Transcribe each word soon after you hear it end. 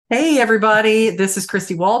Hey, everybody. This is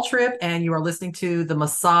Christy Waltrip, and you are listening to the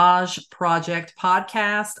Massage Project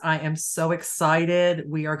podcast. I am so excited.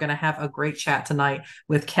 We are going to have a great chat tonight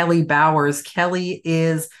with Kelly Bowers. Kelly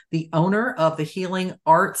is the owner of the Healing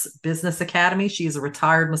Arts Business Academy. She is a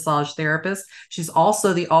retired massage therapist. She's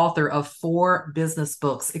also the author of 4 business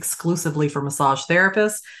books exclusively for massage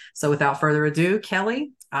therapists. So, without further ado,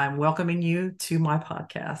 Kelly, I'm welcoming you to my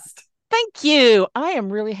podcast. Thank you. I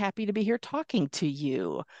am really happy to be here talking to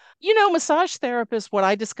you. Massage therapists, what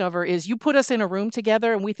I discover is you put us in a room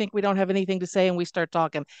together and we think we don't have anything to say and we start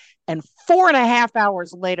talking. And 4.5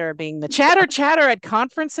 hours later, being the chatter at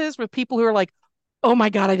conferences with people who are like, oh my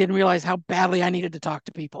God, I didn't realize how badly I needed to talk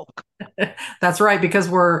to people. That's right, because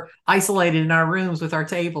we're isolated in our rooms with our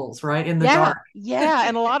tables, right, in the Yeah, dark. yeah.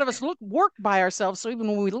 And a lot of us work by ourselves. So even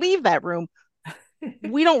when we leave that room,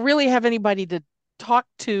 we don't really have anybody to talk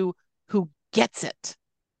to who gets it.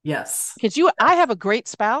 Yes. Because I have a great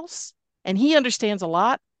spouse and he understands a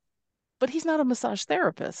lot, but he's not a massage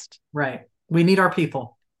therapist. Right. We need our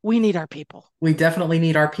people. We need our people. We definitely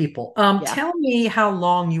need our people. Yeah. Tell me how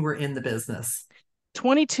long you were in the business.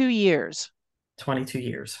 22 years. 22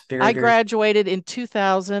 years. Very, I very. graduated in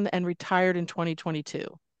 2000 and retired in 2022.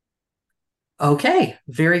 Okay.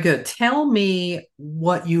 Very good. Tell me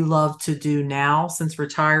what you love to do now since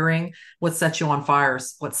retiring. What sets you on fire?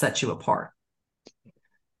 What sets you apart?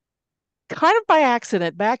 Kind of by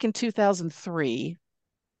accident, back in 2003.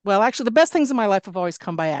 Well, actually, the best things in my life have always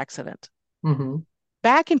come by accident. Hmm.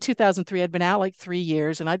 Back in 2003, I'd been out like 3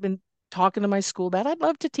 years and I'd been talking to my school that I'd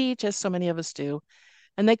love to teach, as so many of us do.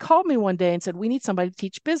 And they called me one day and said, we need somebody to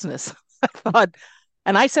teach business. I thought,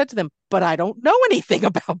 and I said to them, but I don't know anything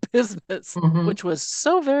about business, Hmm. which was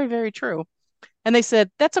so very, very true. And they said,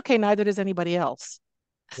 that's okay. Neither does anybody else.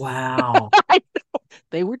 Wow.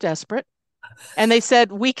 They were desperate. And they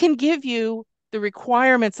said, we can give you the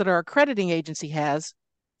requirements that our accrediting agency has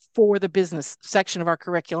for the business section of our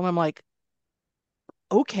curriculum. I'm like,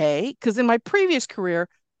 okay. Because in my previous career,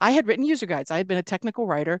 I had written user guides, I had been a technical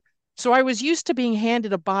writer. So I was used to being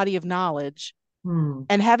handed a body of knowledge Hmm.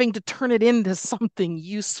 and having to turn it into something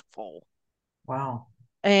useful. Wow.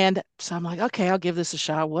 And so I'm like, okay, I'll give this a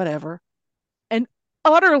shot, whatever. And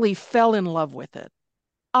utterly fell in love with it.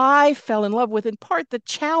 I fell in love with, in part, the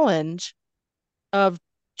challenge of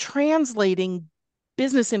translating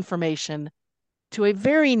business information to a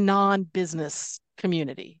very non business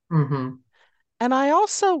community. Hmm. And I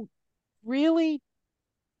also really,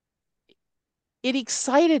 it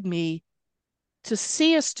excited me to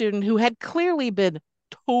see a student who had clearly been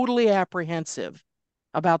totally apprehensive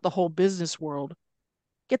about the whole business world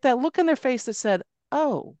get that look in their face that said,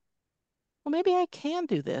 oh, well, maybe I can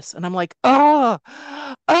do this. And I'm like, that's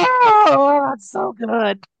so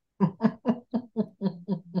good.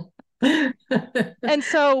 And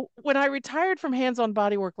so when I retired from hands-on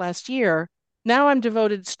bodywork last year, now I'm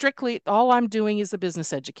devoted strictly, all I'm doing is the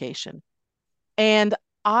business education. And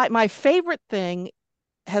my favorite thing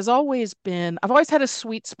has always been, I've always had a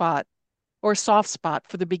sweet spot or a soft spot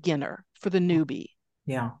for the beginner, for the newbie.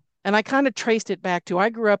 Yeah. And I kind of traced it back to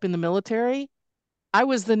I grew up in the military. I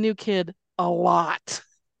was the new kid a lot.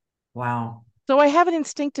 Wow. So I have an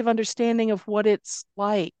instinctive understanding of what it's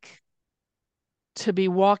like to be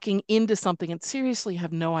walking into something and seriously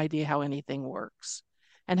have no idea how anything works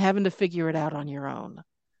and having to figure it out on your own.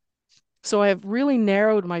 So I have really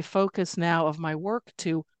narrowed my focus now of my work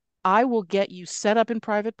to I will get you set up in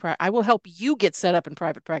private practice. I will help you get set up in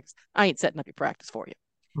private practice. I ain't setting up your practice for you.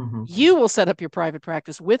 Hmm. You will set up your private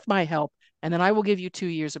practice with my help, and then I will give you 2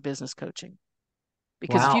 years of business coaching.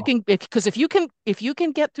 Because if you Wow. can, if you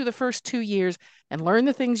can get through the first 2 years and learn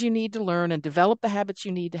the things you need to learn and develop the habits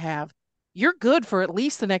you need to have, you're good for at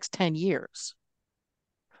least the next 10 years,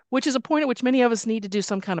 which is a point at which many of us need to do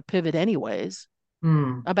some kind of pivot anyways.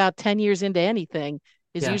 Mm. About 10 years into anything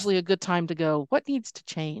is Yes. usually a good time to go, what needs to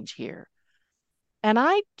change here? And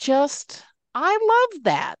I love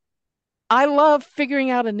that. I love figuring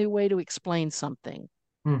out a new way to explain something.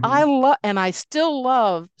 Hmm. And I still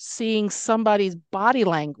love seeing somebody's body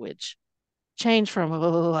language change from,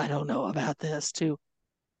 oh, I don't know about this to,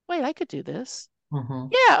 wait, I could do this. Hmm.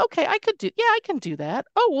 Yeah, okay, yeah, I can do that.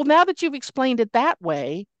 Oh, well, now that you've explained it that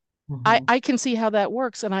way, Hmm. I can see how that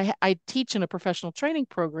works. And I teach in a professional training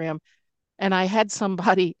program. And I had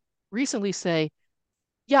somebody recently say,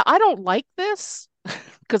 yeah, I don't like this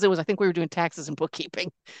because I think we were doing taxes and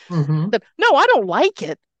bookkeeping. Hmm. But no, I don't like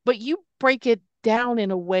it, but you break it down in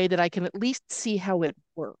a way that I can at least see how it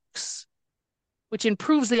works, which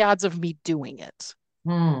improves the odds of me doing it.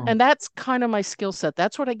 Mm. And that's kind of my skill set.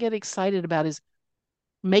 That's what I get excited about is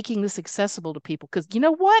making this accessible to people. Because you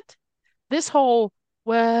know what? This whole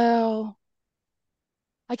Well,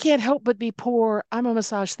 I can't help but be poor. I'm a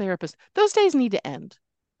massage therapist. Those days need to end.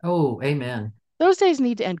 Oh, amen. Those days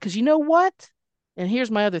need to end because you know what? And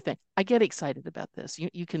here's my other thing. I get excited about this.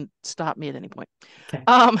 You can stop me at any point. Okay.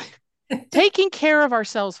 Um, taking care of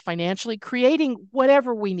ourselves financially, creating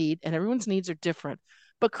whatever we need, and everyone's needs are different,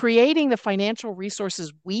 but creating the financial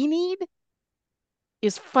resources we need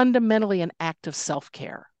is fundamentally an act of self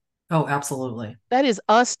care. Oh, absolutely. That is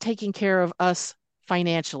us taking care of us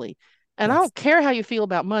financially. And I Yes. don't care how you feel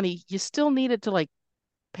about money, you still need it to like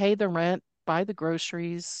pay the rent, buy the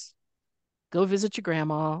groceries, go visit your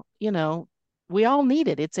grandma. We all need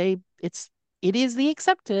it. It is the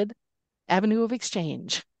accepted avenue of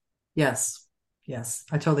exchange. Yes. Yes.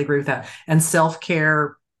 I totally agree with that. And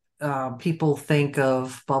self-care, people think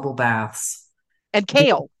of bubble baths. And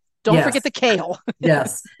kale. Don't forget Yes. the kale.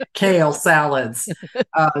 Yes. Kale salads,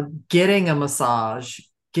 getting a massage,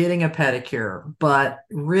 getting a pedicure. But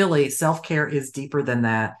really, self-care is deeper than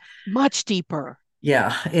that. Much deeper.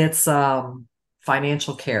 Yeah, it's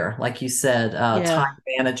financial care, like you said, time Yeah.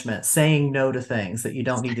 management, saying no to things that you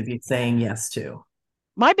don't need to be saying yes to.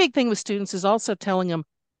 My big thing with students is also telling them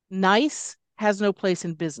nice has no place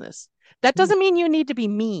in business. That doesn't mean you need to be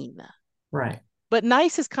mean, Right. but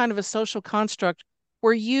nice is kind of a social construct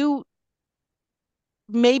where you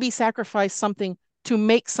maybe sacrifice something to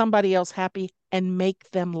make somebody else happy and make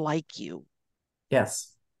them like you.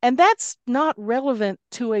 Yes. And that's not relevant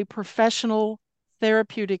to a professional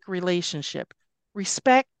therapeutic relationship.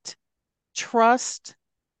 Respect, trust,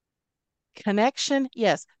 connection,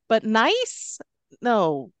 yes, but nice?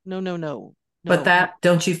 No, no, no, no, But no. that,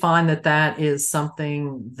 don't you find that that is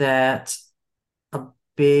something that a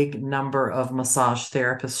big number of massage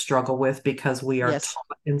therapists struggle with because we are Yes.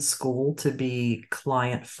 taught in school to be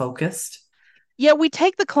client focused? Yeah, we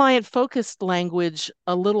take the client focused language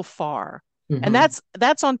a little far. And Hmm.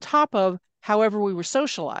 that's on top of however we were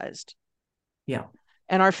socialized. Yeah.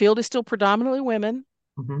 And our field is still predominantly women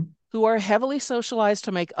Hmm. who are heavily socialized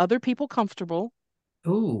to make other people comfortable.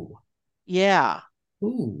 Ooh. Yeah.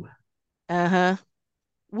 Ooh. Uh-huh.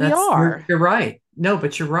 We That's are. you're right. No,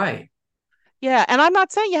 but you're right. Yeah. And I'm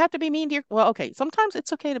not saying you have to be mean to well, okay, sometimes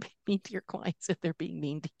it's okay to be mean to your clients if they're being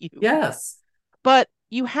mean to you. Yes. But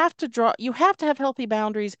you have to have healthy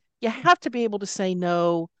boundaries. You have to be able to say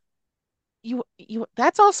no. You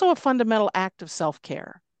that's also a fundamental act of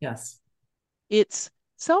self-care. Yes. It's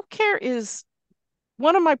self-care is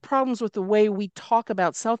one of my problems with the way we talk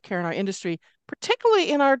about self-care in our industry, particularly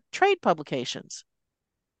in our trade publications,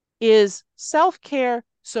 is self-care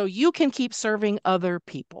so you can keep serving other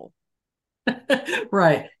people.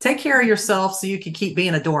 Right. Take care of yourself so you can keep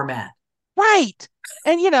being a doormat. Right.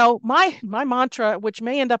 And my mantra, which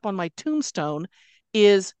may end up on my tombstone,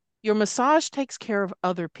 is your massage takes care of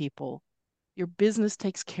other people. Your business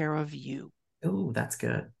takes care of you. Ooh, that's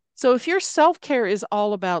good. So if your self-care is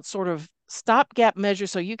all about sort of stopgap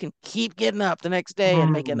measures so you can keep getting up the next day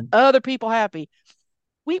and making Mm, other people happy,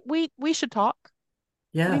 we should talk.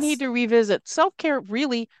 We need yes. to revisit. Self-care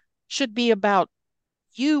really should be about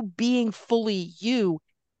you being fully you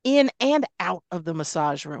in and out of the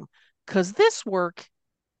massage room. Because this work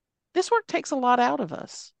takes a lot out of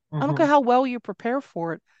us. I don't care Hmm. how well you prepare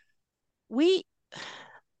for it. We,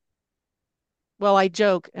 well, I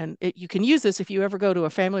joke, and you can use this if you ever go to a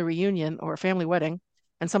family reunion or a family wedding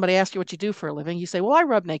and somebody asks you what you do for a living. You say, well, I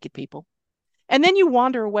rub naked people. And then you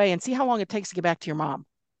wander away and see how long it takes to get back to your mom,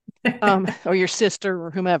 or your sister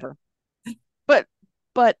or whomever. But,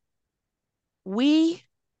 but we,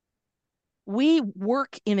 we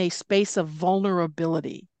work in a space of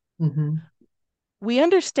vulnerability. Hmm. We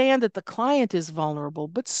understand that the client is vulnerable,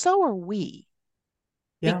 but so are we,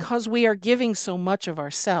 Yeah. because we are giving so much of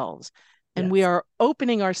ourselves and we Yes. are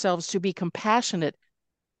opening ourselves to be compassionate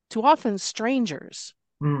to often strangers.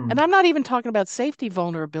 And Mm. I'm not even talking about safety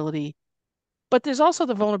vulnerability, but there's also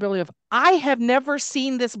the vulnerability of, I have never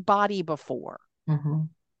seen this body before. Hmm.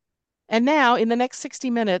 And now, in the next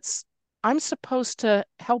 60 minutes, I'm supposed to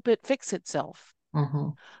help it fix itself. Hmm.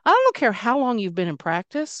 I don't care how long you've been in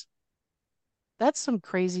practice. That's some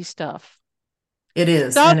crazy stuff. It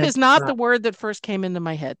is, Stuff and is it's not the word that first came into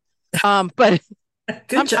my head. But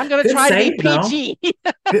good I'm job. going to Good try to be save, though. PG.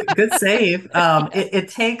 Good save. Yeah, It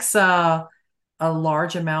takes a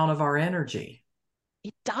large amount of our energy.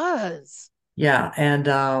 it does. Yeah,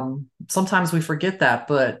 and sometimes we forget that,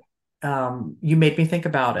 but you made me think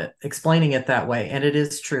about it, explaining it that way, and it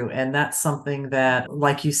is true. And that's something that,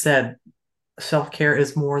 like you said, self-care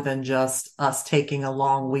is more than just us taking a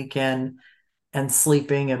long weekend and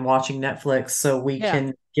sleeping and watching Netflix so we Yeah.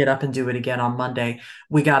 can get up and do it again on Monday.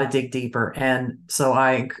 We got to dig deeper. And so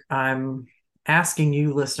I'm asking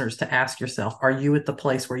you listeners to ask yourself, are you at the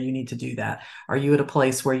place where you need to do that? Are you at a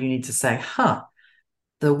place where you need to say,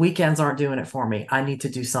 the weekends aren't doing it for me. I need to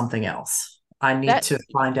do something else. I need That to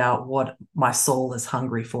find out what my soul is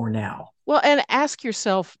hungry for now. Well, and ask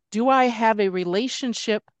yourself, do I have a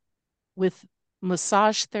relationship with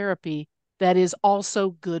massage therapy that is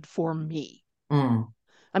also good for me? Mm,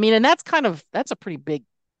 I mean, and that's a pretty big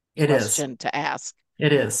it is. question to ask.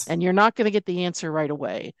 It is. And you're not going to get the answer right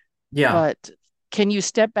away. Yeah. But can you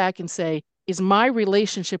step back and say, is my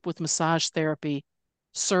relationship with massage therapy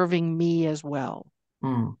serving me as well?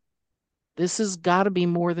 Mm. This has got to be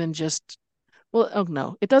more than just, well, oh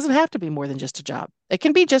no, it doesn't have to be more than just a job. It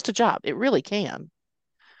can be just a job. It really can.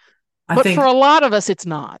 I But for think a lot of us, it's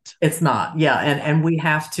not. it's not. Yeah. And we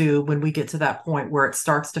have to, when we get to that point where it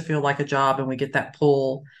starts to feel like a job and we get that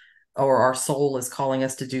pull, or our soul is calling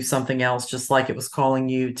us to do something else, just like it was calling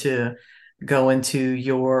you to go into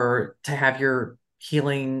to have your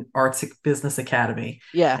healing arts business academy,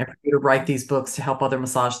 Yeah. and for you to write these books to help other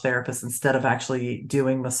massage therapists instead of actually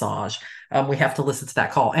doing massage. We have to listen to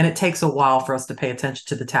that call. And it takes a while for us to pay attention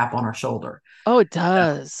to the tap on our shoulder. Oh, it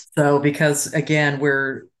does. So because again,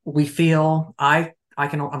 we feel I'm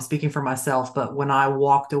speaking for myself, but when I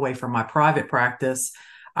walked away from my private practice,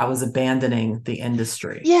 I was abandoning the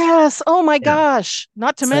industry. Yes. Oh my Yeah. gosh.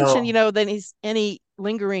 Not to mention, So then he's any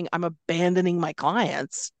lingering, I'm abandoning my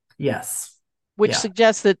clients, yes. which Yeah.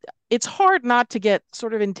 suggests that it's hard not to get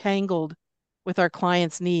sort of entangled with our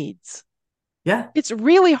clients' needs. Yeah. It's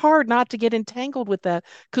really hard not to get entangled with that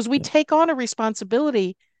because we Yeah. take on a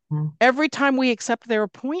responsibility Mhm. every time we accept their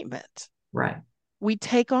appointment. Right. We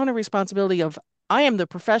take on a responsibility of, I am the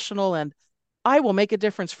professional and I will make a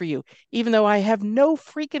difference for you, even though I have no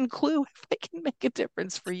freaking clue if I can make a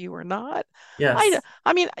difference for you or not. Yes.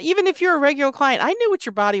 I mean, even if you're a regular client, I knew what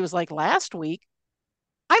your body was like last week.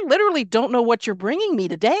 I literally don't know what you're bringing me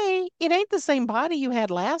today. It ain't the same body you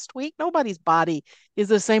had last week. Nobody's body is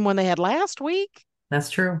the same one they had last week.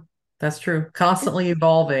 That's true. That's true. It, Constantly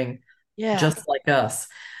evolving, yeah, just like us.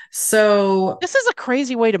 So this is a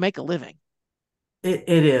crazy way to make a living. it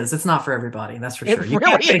is. It's not for everybody, that's for It sure. You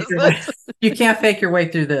can't really fake your way. is. You can't fake your way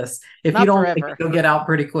through this. If you Not don't think it, forever. you'll get out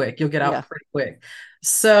pretty quick. You'll get Yeah. out pretty quick.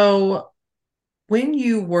 So when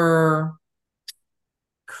you were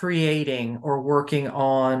creating or working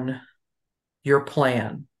on your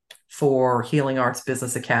plan for Healing Arts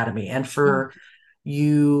Business Academy and Mhm. for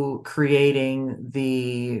you creating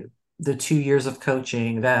the 2 years of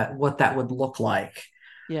coaching, that what that would look like,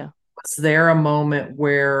 Yeah. was there a moment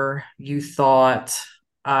where you thought,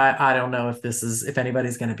 I don't know if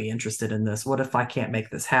anybody's going to be interested in this? What if I can't make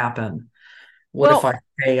this happen? What if Well,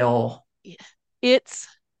 I fail? it's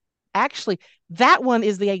actually that one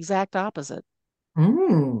is the exact opposite.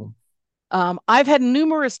 Mm, I've had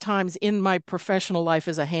numerous times in my professional life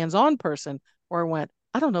as a hands-on person where I went,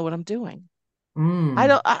 I don't know what I'm doing. mm,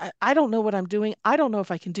 I don't know what I'm doing. I don't know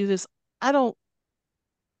if I can do this. I don't,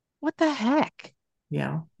 what the heck?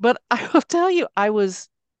 yeah. But I will tell you,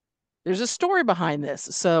 there's a story behind this.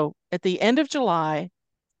 So at the end of July,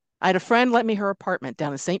 I had a friend let me her apartment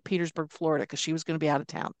down in St. Petersburg, Florida, because she was going to be out of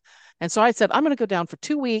town. And so I said, I'm going to go down for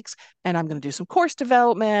 2 weeks and I'm going to do some course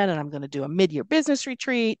development and I'm going to do a mid-year business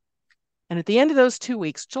retreat. And at the end of those 2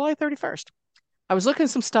 weeks, July 31st, I was looking at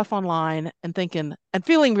some stuff online and thinking and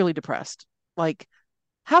feeling really depressed. Like,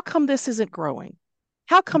 how come this isn't growing?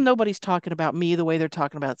 How come nobody's talking about me the way they're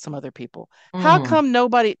talking about some other people? Mm,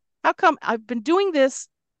 How come I've been doing this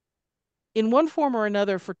in one form or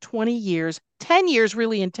another for 20 years, 10 years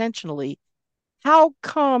really intentionally? How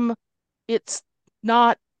come it's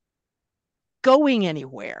not going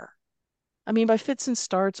anywhere? I mean, by fits and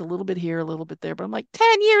starts, a little bit here, a little bit there, but I'm like,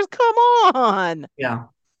 10 years, come on. yeah.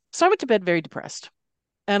 So I went to bed very depressed.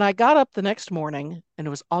 And I got up the next morning, and it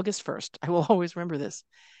was August 1st. I will always remember this.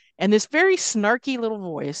 And this very snarky little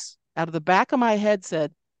voice out of the back of my head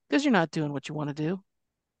said, because you're not doing what you want to do.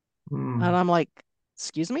 And Mm. I'm like,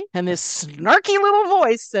 excuse me? And this snarky little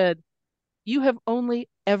voice said, you have only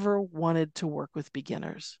ever wanted to work with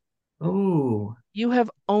beginners. Oh. You have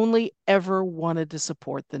only ever wanted to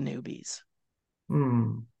support the newbies.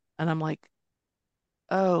 Mm. And I'm like,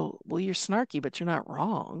 oh, well, you're snarky, but you're not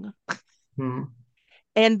wrong. Mm.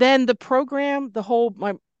 And then the program,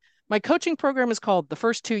 my coaching program is called The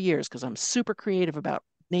First 2 Years because I'm super creative about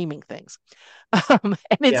naming things. And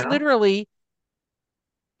it's Yeah. literally,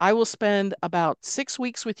 I will spend about 6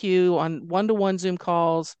 weeks with you on one-to-one Zoom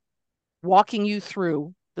calls, walking you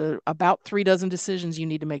through the about 3 dozen decisions you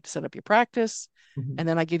need to make to set up your practice. Mhm. And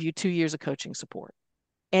then I give you 2 years of coaching support.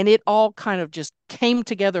 And it all kind of just came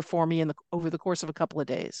together for me over the course of a couple of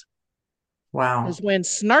days. Wow. Because when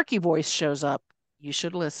snarky voice shows up, you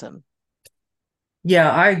should listen.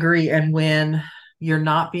 Yeah, I agree. And when you're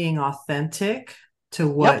not being authentic to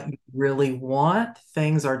Yep. what you really want,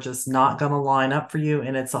 things are just not going to line up for you,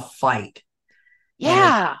 and it's a fight. And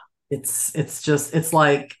Yeah. it's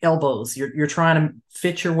like elbows. You're trying to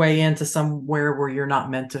fit your way into somewhere where you're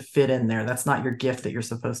not meant to fit in there. That's not your gift that you're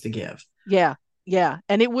supposed to give. Yeah. Yeah.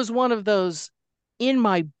 And it was one of those in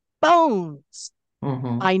my bones.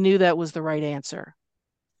 Hmm. I knew that was the right answer.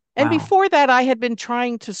 And Wow. before that, I had been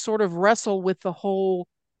trying to sort of wrestle with the whole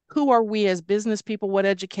who are we as business people? What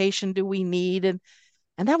education do we need? And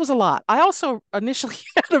that was a lot. I also initially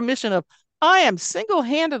had a mission of I am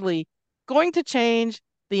single-handedly going to change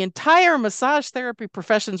the entire massage therapy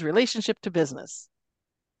profession's relationship to business.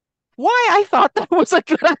 Why I thought that was a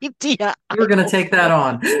good idea, You I were going to don't take that know.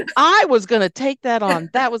 on. I was going to take that on.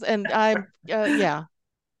 That was, and I'm, yeah,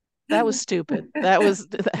 that was stupid. That was,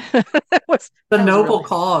 that was, The that was a noble really,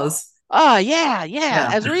 cause. yeah, yeah. Yeah.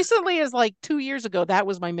 As recently as like 2 years ago, that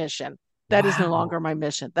was my mission. That is no Wow. longer my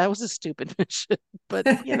mission. That was a stupid mission, but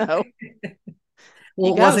you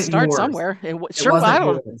Well, it got to wasn't start yours. somewhere. And It sure,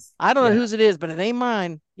 wasn't yours. I don't know Yeah. whose it is, but it ain't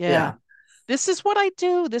mine. Yeah, Yeah. this is what I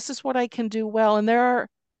do. This is what I can do well. And there are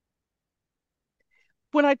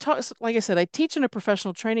when I talk, like I said, I teach in a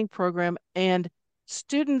professional training program, and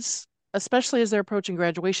students, especially as they're approaching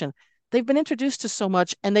graduation, they've been introduced to so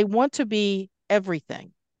much, and they want to be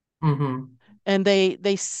everything, Hmm. and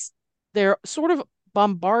they're sort of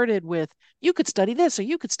bombarded with you could study this or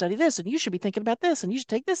you could study this and you should be thinking about this and you should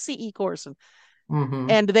take this CE course Hmm.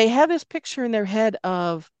 and they have this picture in their head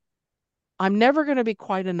of I'm never going to be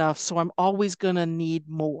quite enough, so I'm always going to need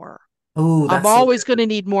more. Oh, I'm that's so always going good. to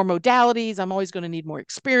need more modalities. I'm always going to need more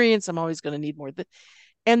experience. I'm always going to need more.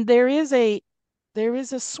 And there is a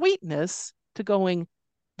sweetness to going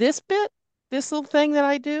this bit, this little thing that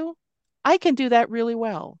I do, I can do that really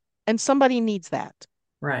well. And somebody needs that.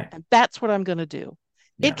 Right. And that's what I'm going to do.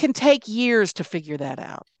 It Yeah. can take years to figure that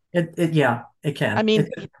out. Yeah, it I can. It mean,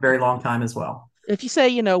 can take a very long time as well. if you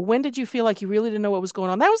say, when did you feel like you really didn't know what was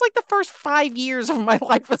going on? That was like the first 5 years of my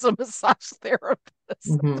life as a massage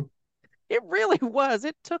therapist. Hmm. It really was.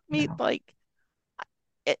 It took me Yeah. like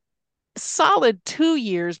a solid 2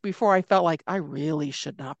 years before I felt like I really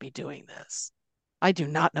should not be doing this. I do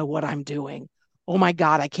not know what I'm doing. Oh my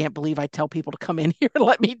God, I can't believe I tell people to come in here and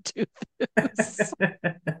let me do this.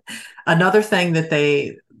 Another thing that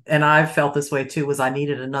and I've felt this way too, was I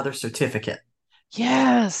needed another certificate. The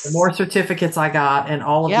Yes. more certificates I got and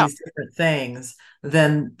all of Yeah. these different things,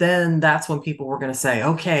 then that's when people were going to say,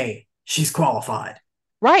 okay, she's qualified.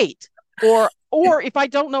 Right. Or if I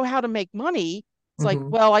don't know how to make money, it's like, Hmm.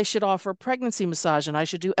 well, I should offer pregnancy massage and I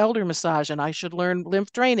should do elder massage and I should learn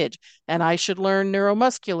lymph drainage and I should learn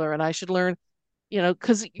neuromuscular and I should learn,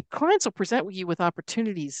 because clients will present you with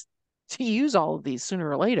opportunities to use all of these sooner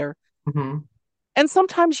or later. Hmm. And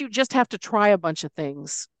sometimes you just have to try a bunch of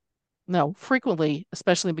things. No, frequently,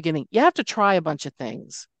 especially in the beginning, you have to try a bunch of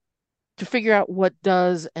things to figure out what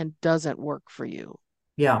does and doesn't work for you.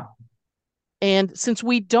 Yeah. And since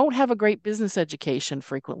we don't have a great business education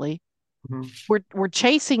frequently, Hmm. we're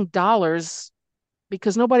chasing dollars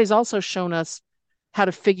because nobody's also shown us how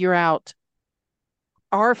to figure out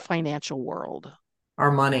our financial world,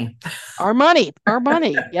 Our money. our money.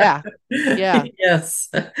 Yeah, yeah, Yes,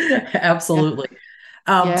 yeah, absolutely.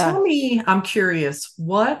 yeah, Tell me, I'm curious,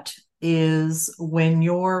 what is when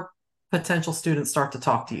your potential students start to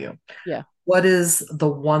talk to you? yeah. What is the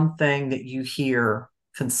one thing that you hear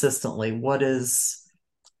consistently? What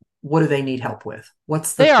do they need help with?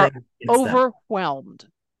 What's the They are thing that gets them? overwhelmed.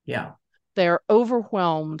 Yeah. They are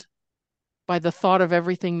overwhelmed by the thought of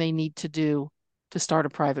everything they need to do to start a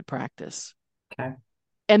private practice. Okay.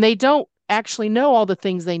 And they don't actually know all the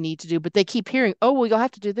things they need to do, but they keep hearing, oh, well, you'll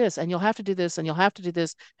have to do this, and you'll have to do this, and you'll have to do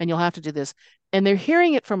this, and you'll have to do this. And they're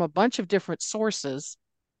hearing it from a bunch of different sources.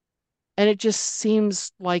 And it just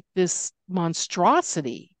seems like this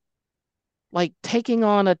monstrosity, like taking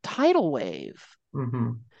on a tidal wave.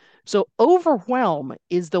 Hmm. So, overwhelm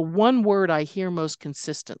is the one word I hear most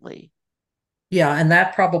consistently. Yeah, and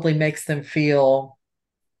that probably makes them feel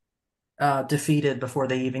defeated before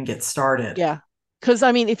they even get started. Yeah. Because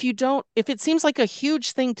I mean, if it seems like a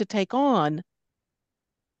huge thing to take on,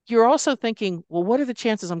 you're also thinking, well, what are the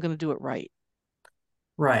chances I'm going to do it right?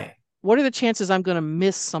 Right. What are the chances I'm going to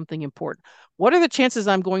miss something important? What are the chances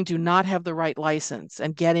I'm going to not have the right license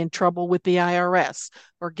and get in trouble with the IRS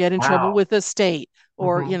or get in trouble Wow. with the state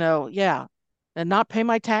or, Hmm. yeah, and not pay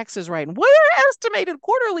my taxes right? And what are estimated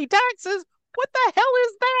quarterly taxes? What the hell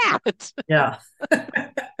is that? Yeah.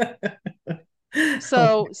 Oh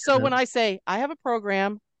So my so when goodness. I say I have a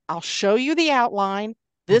program, I'll show you the outline.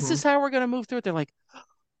 This Hmm. is how we're going to move through it. They're like,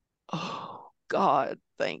 oh God,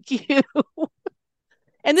 thank you.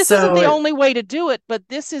 And this isn't So the it, only way to do it, but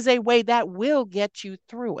this is a way that will get you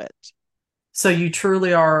through it. so you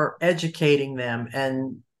truly are educating them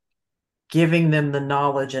and giving them the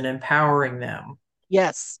knowledge and empowering them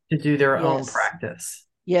Yes. to do their own Yes. practice.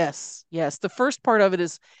 Yes. Yes. The first part of it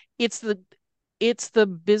is it's the it's the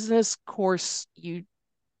business course you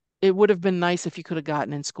it would have been nice if you could have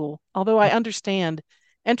gotten in school. Although I understand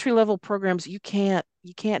entry level programs you can't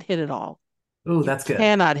hit it all. Ooh, You that's good.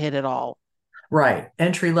 cannot hit it all. Right.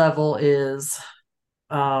 Entry level is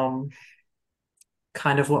um,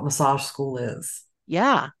 kind of what massage school is.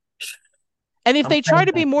 Yeah. And if I'm they try saying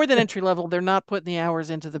to be that. more than entry level, they're not putting the hours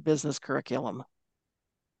into the business curriculum.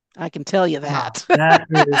 I can tell you Wow.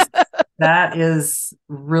 that. That is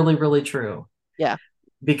really, really true Yeah.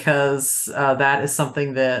 because that is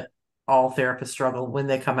something that all therapists struggle when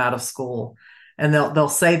they come out of school. And they'll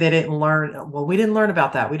say they didn't learn, well, we didn't learn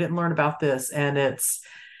about that. We didn't learn about this. And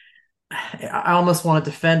I almost want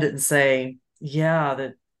to defend it and say, yeah,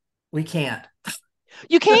 that we can't.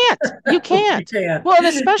 You can't. You We can't. can't. Well, and We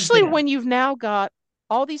especially can't. when you've now got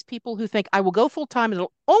all these people who think I will go full time.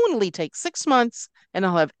 It'll only take 6 months and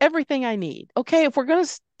I'll have everything I need. Okay, if we're going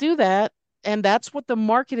to do that, and that's what the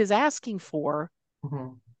market is asking for,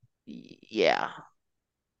 Mhm. yeah,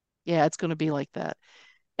 yeah, it's going to be like that.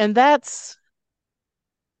 And that's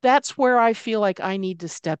where I feel like I need to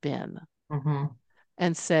step in Mhm.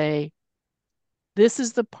 and say, this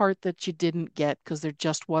is the part that you didn't get because there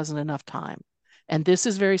just wasn't enough time. And this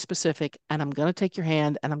is very specific, and I'm going to take your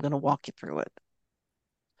hand and I'm going to walk you through it.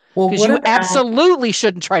 Well, Because what you about absolutely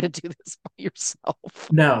shouldn't try to do this by yourself.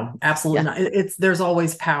 no, absolutely Yeah. not. It's there's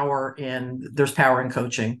power in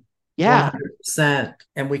coaching, Yeah. 100%.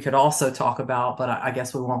 And we could also talk about, but I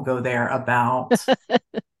guess we won't go there about.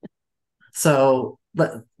 So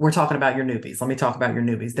we're talking about your newbies. Let me talk about your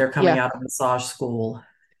newbies. They're coming Yeah. out of massage school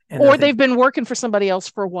and they're Or they've thinking, been working for somebody else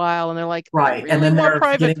for a while and they're like, I right. And really then want they're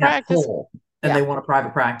private getting that practice. pull and Yeah. they want a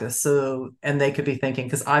private practice. So, and they could be thinking,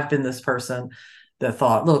 because I've been this person that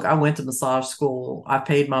thought, look, I went to massage school, I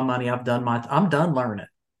paid my money, I'm done learning.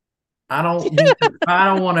 I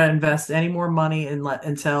don't want to invest any more money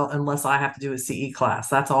unless I have to do a CE class.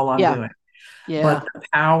 That's all I'm Yeah. doing. But Yeah. the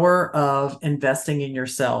power of investing in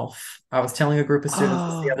yourself, I was telling a group of students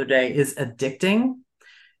this the Oh, other day, is addicting.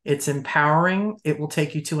 It's empowering. It will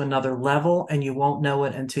take you to another level, and you won't know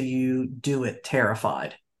it until you do it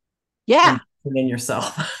terrified yeah. and in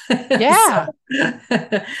yourself. So Yeah.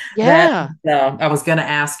 that Yeah. I was going to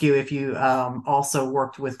ask you if you also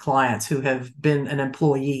worked with clients who have been an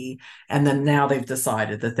employee and then now they've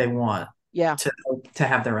decided that they want Yeah. to to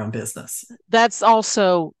have their own business. That's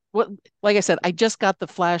also what, like I said, I just got the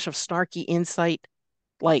flash of snarky insight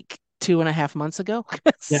like 2.5 months ago.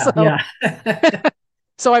 Yeah, So, yeah.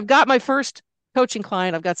 so I've got my first coaching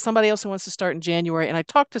client. I've got somebody else who wants to start in January. And I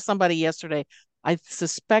talked to somebody yesterday. I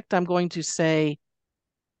suspect I'm going to say,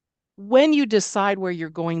 when you decide where you're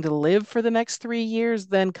going to live for the next 3 years,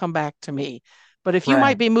 then come back to me. But if you might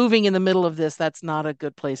Right. be moving in the middle of this, that's not a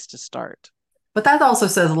good place to start. But that also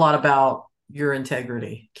says a lot about your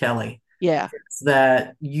integrity, Kelly. Yeah. It's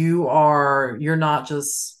that you're not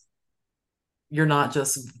just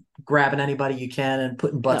grabbing anybody you can and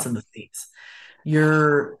putting butts No. in the seats.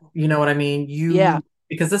 You know what I mean? Yeah.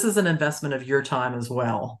 Because this is an investment of your time as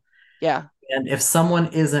well. Yeah. And if someone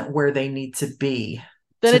isn't where they need to be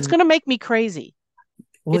Then it's to, going to make me crazy.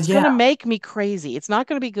 well, It's going yeah. to make me crazy. It's not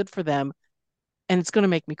going to be good for them. And it's going to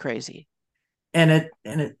make me crazy. And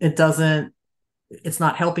it doesn't, it's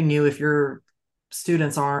not helping you if your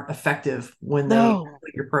students aren't effective when they No,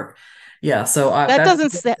 complete your program. Yeah. So that that doesn't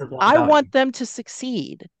say, says a lot I about you. want them to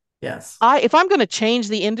succeed. Yes. If I'm going to change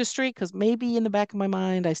the industry, because maybe in the back of my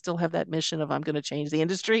mind, I still have that mission of I'm going to change the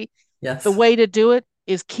industry. The Yes. way to do it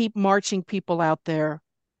is keep marching people out there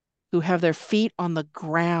who have their feet on the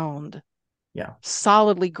ground, Yeah.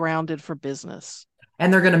 solidly grounded for business.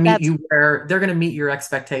 And they're going to meet That's, you where they're going to meet your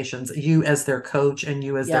expectations, you as their coach and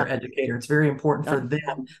you as yeah, their educator. It's very important for yeah,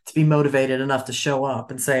 them to be motivated enough to show up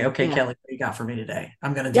and say, okay, yeah, Kelly, what do you got for me today?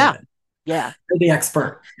 I'm going to do yeah, it. yeah, You're the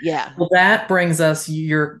expert. yeah. Well, that brings us,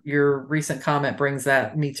 your recent comment brings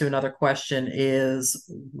that me to another question is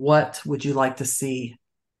what would you like to see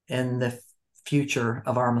in the future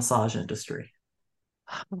of our massage industry?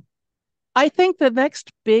 I think the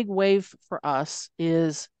next big wave for us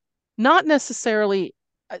is not necessarily,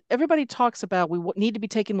 everybody talks about we need to be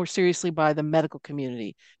taken more seriously by the medical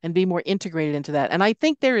community and be more integrated into that. And I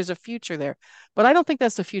think there is a future there, but I don't think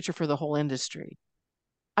that's the future for the whole industry.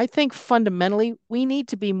 I think fundamentally we need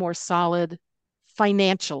to be more solid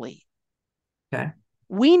financially. Okay.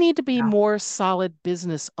 We need to be Yeah. more solid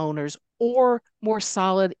business owners or more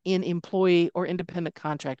solid in employee or independent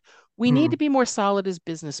contract. We need Mm. to be more solid as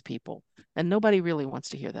business people. And nobody really wants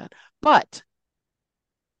to hear that. But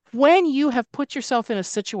when you have put yourself in a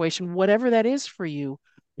situation, whatever that is for you,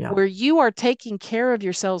 Yeah. where you are taking care of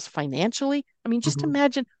yourselves financially, I mean, just Hmm.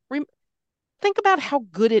 imagine, think about how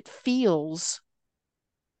good it feels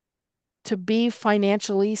to be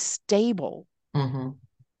financially stable, Hmm.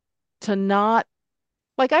 to not,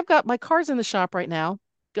 like, I've got my car's in the shop right now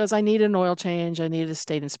because I need an oil change, I need a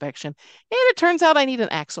state inspection, and it turns out I need an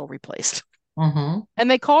axle replaced. Hmm.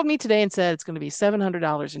 And they called me today and said it's going to be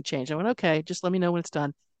 $700 and change. I went, okay, just let me know when it's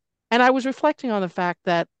done. And I was reflecting on the fact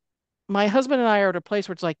that my husband and I are at a place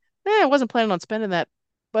where it's like, I wasn't planning on spending that,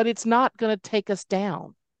 but it's not going to take us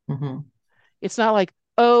down. Hmm. It's not like,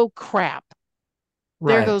 oh crap,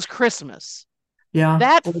 there Right. goes Christmas. Yeah.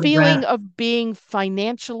 That Or the feeling rent. of being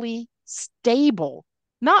financially stable,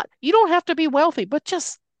 not, you don't have to be wealthy, but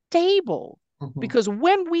just stable. Hmm. Because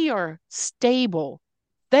when we are stable,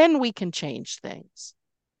 then we can change things.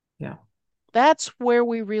 Yeah. That's where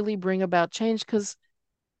we really bring about change because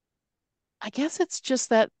I guess it's just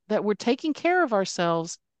that we're taking care of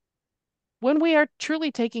ourselves. When we are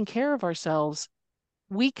truly taking care of ourselves,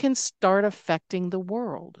 we can start affecting the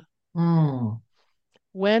world. Mm.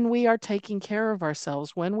 When we are taking care of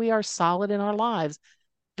ourselves, when we are solid in our lives,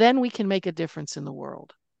 then we can make a difference in the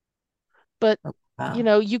world. But,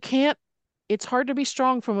 Wow. you can't, it's hard to be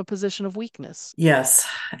strong from a position of weakness. Yes.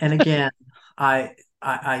 And again, I,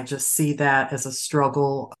 I just see that as a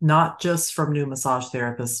struggle, not just from new massage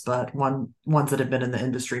therapists, but ones that have been in the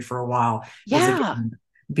industry for a while, is Yeah. again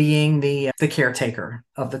being the caretaker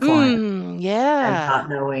of the client and Yeah.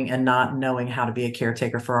 not knowing how to be a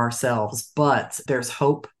caretaker for ourselves. But there's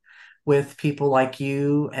hope with people like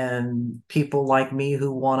you and people like me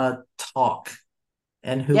who want to talk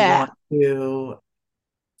and who Yeah. want to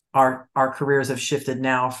our careers have shifted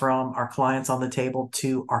now from our clients on the table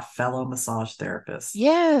to our fellow massage therapists.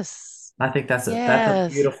 Yes. I think that's a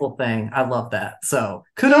Yes. beautiful thing. I love that. So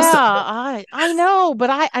Yeah, kudos to I know, but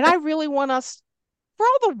I really want us, for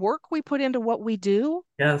all the work we put into what we do,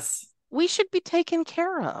 yes, we should be taken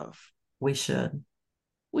care of. we should.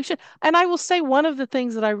 We should. And I will say one of the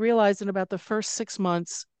things that I realized in about the first 6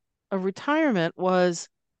 months of retirement was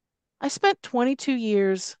I spent 22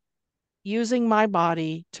 years using my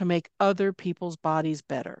body to make other people's bodies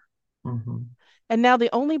better. Hmm. And now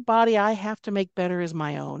the only body I have to make better is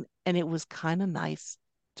my own. And it was kind of nice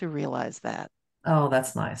to realize Oh,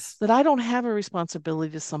 that's nice. that I don't have a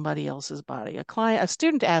responsibility to somebody else's body. A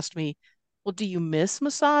student asked me, well, do you miss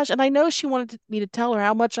massage? And I know she wanted me to tell her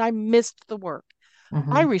how much I missed the work.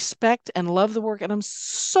 I Hmm. respect and love the work, and I'm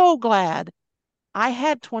so glad I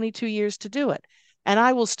had 22 years to do it. And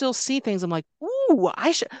I will still see things. I'm like, ooh,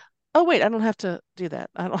 I should. Oh, wait, I don't have to do that.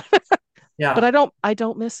 I don't, but Yeah, I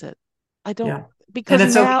don't miss it. I don't, yeah. And because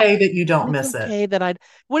it's now, okay that you and don't it's miss it. okay that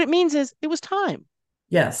what it means is it was time.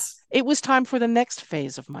 Yes, It was time for the next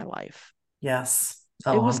phase of my life. yes. It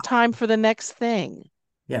Oh, was I'm time for the next thing.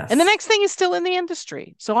 And the yes, next thing is still in the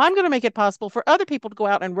industry. So I'm going to make it possible for other people to go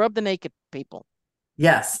out and rub the naked people.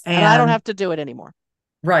 yes. And I don't And have to do it anymore.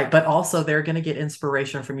 right, but also they're going to get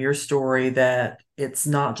inspiration from your story that it's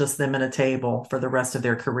not just them at a table for the rest of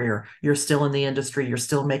their career. You're still in the industry, you're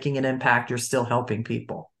still making an impact, you're still helping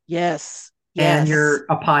people. Yes. And Yes. you're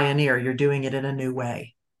a pioneer, you're doing it in a new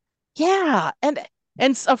way. Yeah. And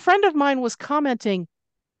a friend of mine was commenting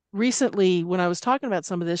recently when I was talking about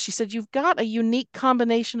some of this. She said, you've got a unique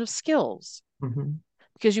combination of skills Hmm.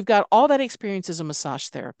 because you've got all that experience as a massage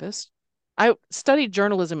therapist. I studied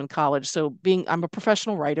journalism in college, so I'm a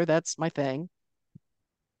professional writer, that's my thing.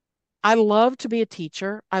 I love to be a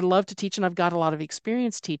teacher. I love to teach, and I've got a lot of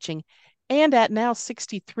experience teaching. And at now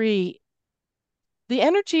 63, the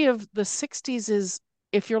energy of the 60s is,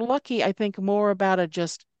 if you're lucky, I think more about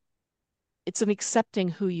it's an accepting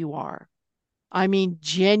who you are. I mean,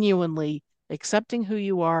 genuinely accepting who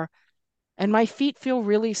you are. And my feet feel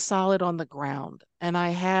really solid on the ground. And I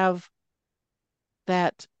have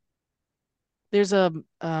that, there's a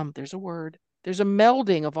word, there's a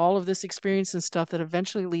melding of all of this experience and stuff that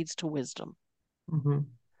eventually leads to wisdom. Hmm.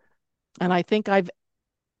 And I think I've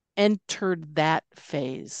entered that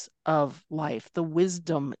phase of life, the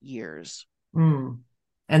wisdom years. Mm.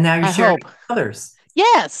 And now you're I sharing hope. it with others.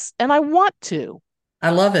 Yes, and I want to.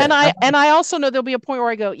 I love And it. I and I also know there'll be a point where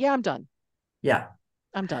I go, yeah, I'm done. Yeah.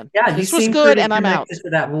 I'm done. Yeah, you This was seem good pretty and I'm out. connected to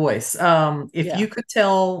that voice. If Yeah. you could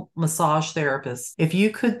tell massage therapists, if you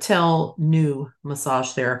could tell new massage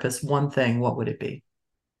therapists one thing, what would it be?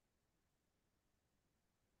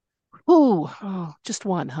 Oh, just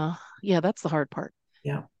one, huh? Yeah, that's the hard part.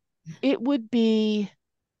 Yeah. It would be,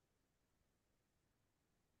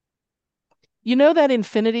 you know, that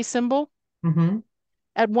infinity symbol? Mm-hmm.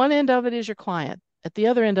 At one end of it is your client, at the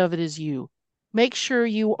other end of it is you. Make sure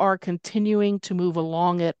you are continuing to move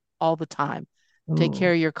along it all the time. Take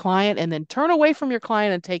care Ooh, of your client and then turn away from your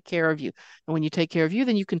client and take care of you. And when you take care of you,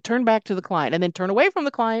 then you can turn back to the client and then turn away from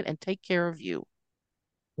the client and take care of you.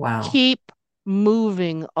 wow. Keep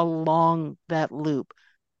moving along that loop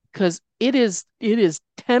because it is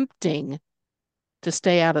tempting to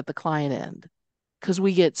stay out at the client end because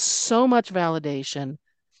we get so much validation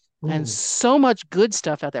and Ooh. so much good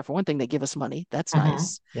stuff out there. For one thing, they give us money. That's Mm-hmm.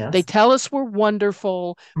 nice. They Yes. tell us we're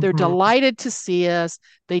wonderful. They're Mm-hmm. delighted to see us.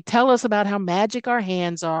 They tell us about how magic our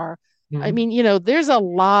hands are. I Mm-hmm. mean, there's a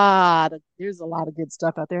lot of good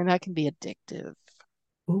stuff out there, and that can be addictive.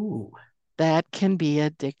 Ooh. That can be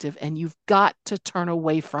addictive, and you've got to turn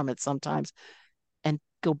away from it sometimes and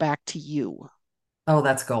go back to you. Oh,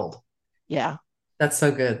 that's gold. Yeah. That's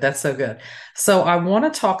so good. That's so good. So I want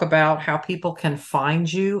to talk about how people can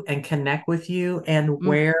find you and connect with you and Mm.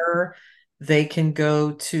 where they can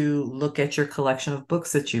go to look at your collection of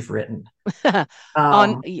books that you've written. On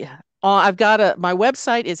Um, yeah. I've got my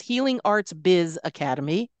website is okay.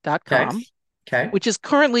 healingartsbizacademy.com, Okay. which is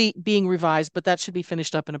currently being revised, but that should be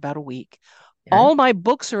finished up in about a week. Okay. All my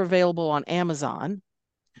books are available on Amazon.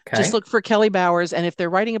 Just Okay. look for Kelly Bowers. And if they're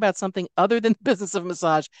writing about something other than the business of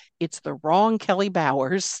massage, it's the wrong Kelly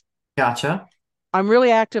Bowers. Gotcha. I'm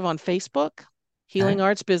really active on Facebook, Healing Okay.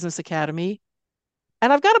 Arts Business Academy.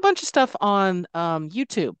 And I've got a bunch of stuff on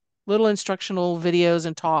YouTube, little instructional videos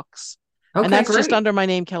and talks. And Okay, that's just great. under my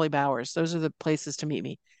name, Kelly Bowers. Those are the places to meet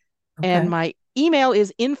me. And Okay. my email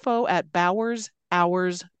is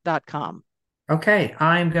info@bowershours.com. Okay.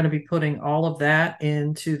 I'm going to be putting all of that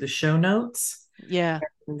into the show notes. Yeah.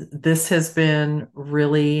 This has been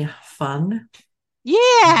really fun.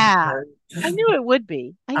 Yeah. I knew it would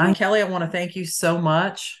be. I knew. Kelly, I want to thank you so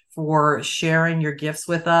much for sharing your gifts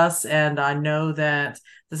with us. And I know that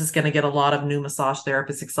this is going to get a lot of new massage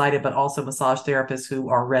therapists excited, but also massage therapists who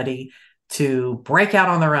are ready to break out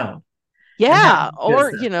on their own and have Yeah. a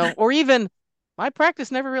Or, business. or even my practice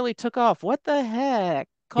never really took off. What the heck?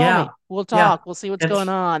 Call Yeah. me. We'll Yeah. talk. We'll see what's going It's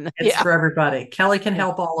on. it's Yeah. for everybody. Kelly can Yeah.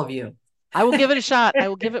 help all of you. I will give it a shot. I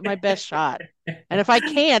will give it my best shot. And if I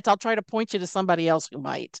can't, I'll try to point you to somebody else who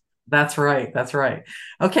might. That's right. That's right.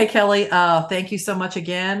 Okay, Kelly, thank you so much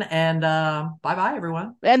again. And bye-bye,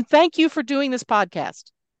 everyone. And thank you for doing this podcast.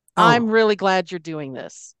 I'm Oh, really glad you're doing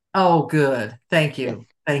this. oh, good. Thank Yeah. you.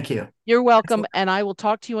 Thank you. You're welcome. And I will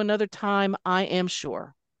talk to you another time, I am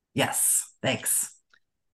sure. Yes. Thanks.